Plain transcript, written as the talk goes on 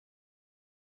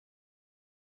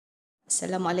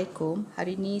Assalamualaikum.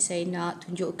 Hari ini saya nak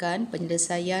tunjukkan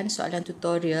penyelesaian soalan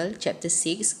tutorial chapter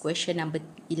 6 question number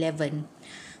 11.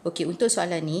 Okey, untuk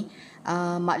soalan ni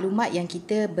maklumat yang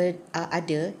kita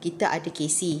ada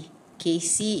KC.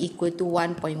 KC equal to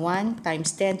 1.1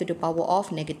 times 10 to the power of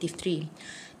negative 3.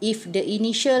 If the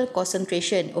initial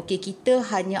concentration, okey, kita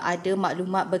hanya ada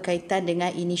maklumat berkaitan dengan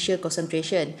initial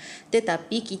concentration,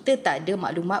 tetapi kita tak ada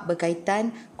maklumat berkaitan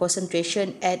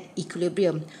concentration at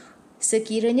equilibrium.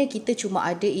 Sekiranya kita cuma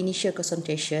ada initial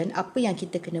concentration, apa yang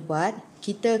kita kena buat?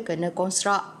 Kita kena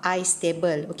construct ice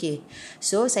table. Okay.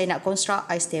 So, saya nak construct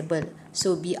ice table.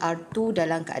 So, BR2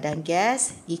 dalam keadaan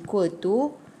gas equal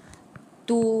to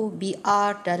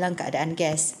 2BR dalam keadaan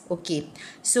gas. Okay.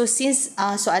 So, since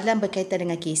soalan berkaitan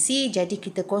dengan KC, jadi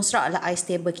kita construct lah ice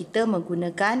table kita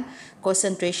menggunakan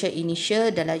concentration initial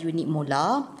dalam unit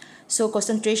molar. So,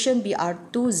 concentration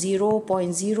BR2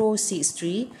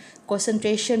 0.063,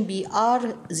 concentration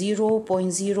BR 0.012.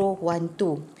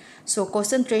 So,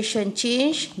 concentration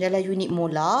change dalam unit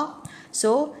molar.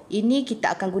 So, ini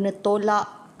kita akan guna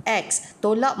tolak X.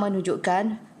 Tolak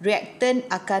menunjukkan reaktan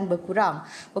akan berkurang.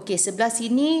 Okey, sebelah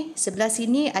sini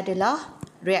adalah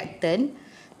reaktan.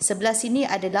 Sebelah sini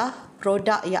adalah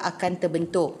produk yang akan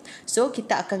terbentuk. So,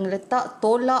 kita akan letak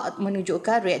tolak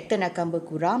menunjukkan reaktan akan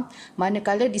berkurang.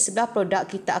 Manakala di sebelah produk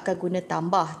kita akan guna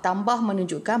tambah. Tambah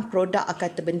menunjukkan produk akan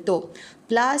terbentuk.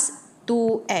 Plus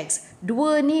 2X.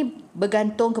 Dua ni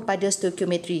bergantung kepada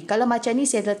stoichiometry. Kalau macam ni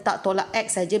saya letak tolak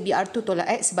X saja, BR2 tolak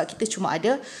X sebab kita cuma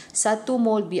ada 1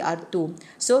 mol BR2.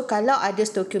 So, kalau ada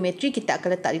stoichiometry kita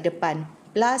akan letak di depan.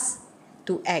 Plus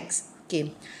 2X.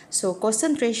 Okay. So,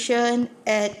 concentration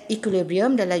at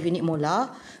equilibrium dalam unit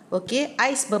molar. Okay.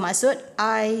 ICE bermaksud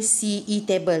ICE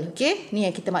table. Okay. Ni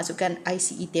yang kita maksudkan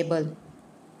ICE table.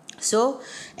 So,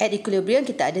 at equilibrium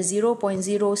kita ada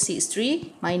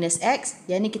 0.063 minus X.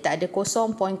 Yang ni kita ada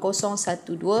 0.012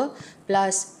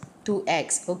 plus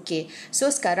 2X. Okay.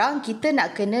 So, sekarang kita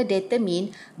nak kena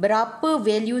determine berapa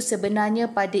value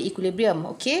sebenarnya pada equilibrium.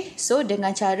 Okay. So,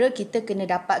 dengan cara kita kena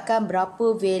dapatkan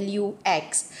berapa value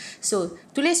X. So,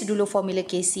 tulis dulu formula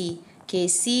KC.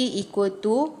 KC equal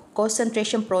to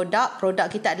concentration product. Produk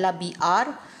kita adalah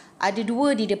BR. Ada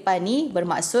 2 di depan ni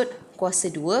bermaksud kuasa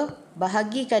 2.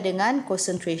 Bahagikan dengan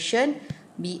concentration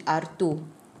BR2.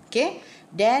 Okay.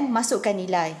 Dan masukkan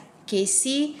nilai.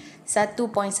 KC 1.1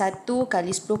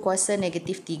 kali 10 kuasa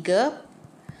negatif 3.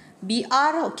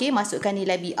 BR, okey, masukkan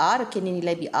nilai BR. Okey, ni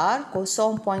nilai BR.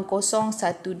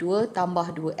 0.012 tambah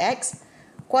 2X.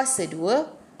 Kuasa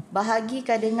 2.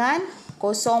 Bahagikan dengan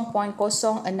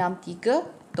 0.063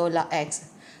 tolak X.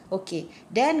 Okey,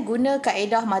 dan guna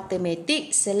kaedah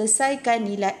matematik, selesaikan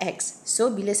nilai X. So,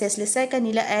 bila saya selesaikan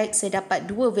nilai X, saya dapat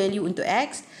 2 value untuk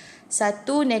X. 1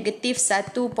 negatif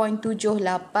 1.78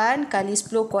 kali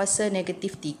 10 kuasa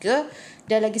negatif 3.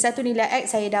 Dan lagi satu nilai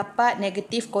X saya dapat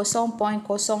negatif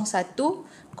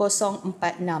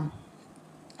 0.01046.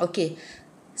 Okey.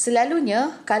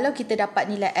 Selalunya kalau kita dapat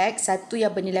nilai X, satu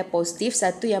yang bernilai positif,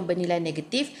 satu yang bernilai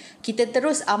negatif, kita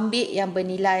terus ambil yang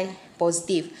bernilai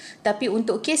positif. Tapi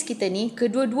untuk kes kita ni,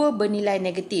 kedua-dua bernilai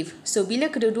negatif. So, bila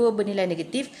kedua-dua bernilai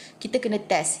negatif, kita kena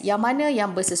test yang mana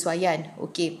yang bersesuaian.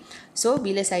 Okey. So,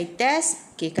 bila saya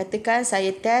test, okey, katakan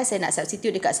saya test, saya nak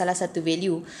substitute dekat salah satu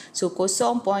value. So,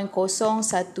 0.012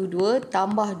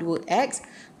 tambah 2X.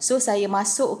 So, saya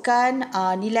masukkan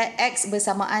nilai X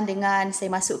bersamaan dengan, saya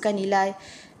masukkan nilai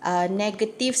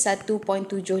negatif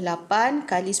 1.78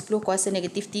 kali 10 kuasa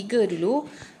negatif 3 dulu.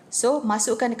 So,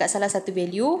 masukkan dekat salah satu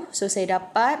value. So, saya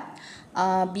dapat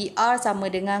BR sama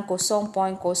dengan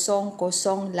 0.0084.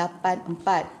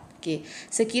 Okay.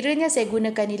 Sekiranya saya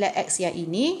gunakan nilai X yang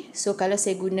ini. So, kalau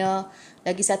saya guna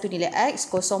lagi satu nilai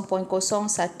X,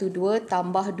 0.012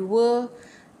 tambah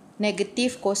 2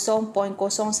 negatif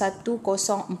 0.01046.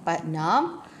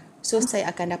 So, saya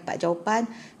akan dapat jawapan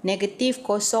negatif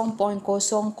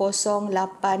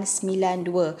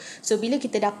 0.00892. So, bila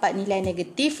kita dapat nilai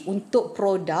negatif untuk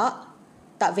produk,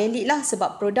 tak valid lah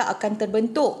sebab produk akan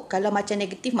terbentuk. Kalau macam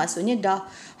negatif maksudnya dah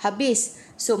habis.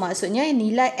 So, maksudnya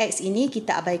nilai X ini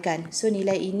kita abaikan. So,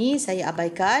 nilai ini saya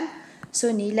abaikan.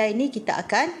 So, nilai ini kita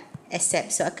akan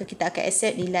accept. So, kita akan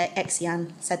accept nilai X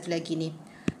yang satu lagi ni.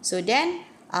 So, then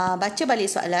baca balik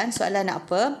soalan. Soalan nak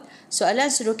apa?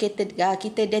 Soalan suruh kita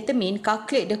determine,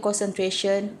 calculate the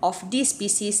concentration of this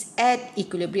species at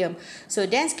equilibrium. So,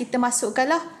 then kita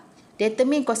masukkanlah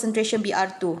determine concentration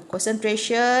BR2.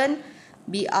 Concentration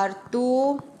BR2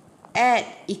 at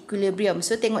equilibrium.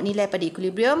 So, tengok nilai pada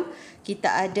equilibrium.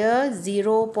 Kita ada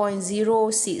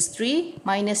 0.063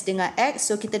 minus dengan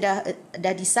X. So, kita dah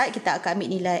decide kita akan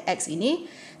ambil nilai X ini.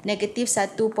 negatif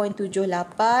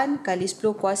 1.78 kali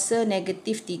 10 kuasa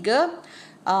negatif 3.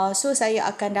 So saya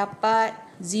akan dapat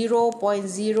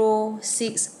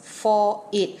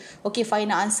 0.0648. Okey,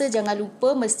 final answer jangan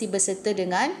lupa mesti berserta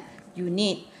dengan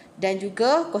unit. Dan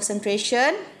juga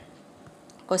concentration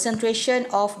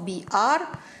of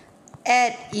Br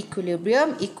at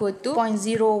equilibrium equal to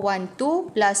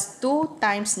 0.012 plus 2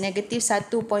 times negatif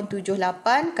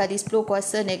 1.78 kali 10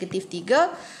 kuasa negatif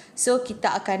 3. So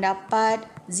kita akan dapat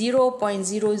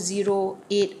 0.0084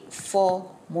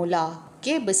 molar.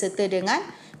 Okey, berserta dengan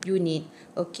unit.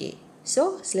 Okey,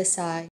 so selesai.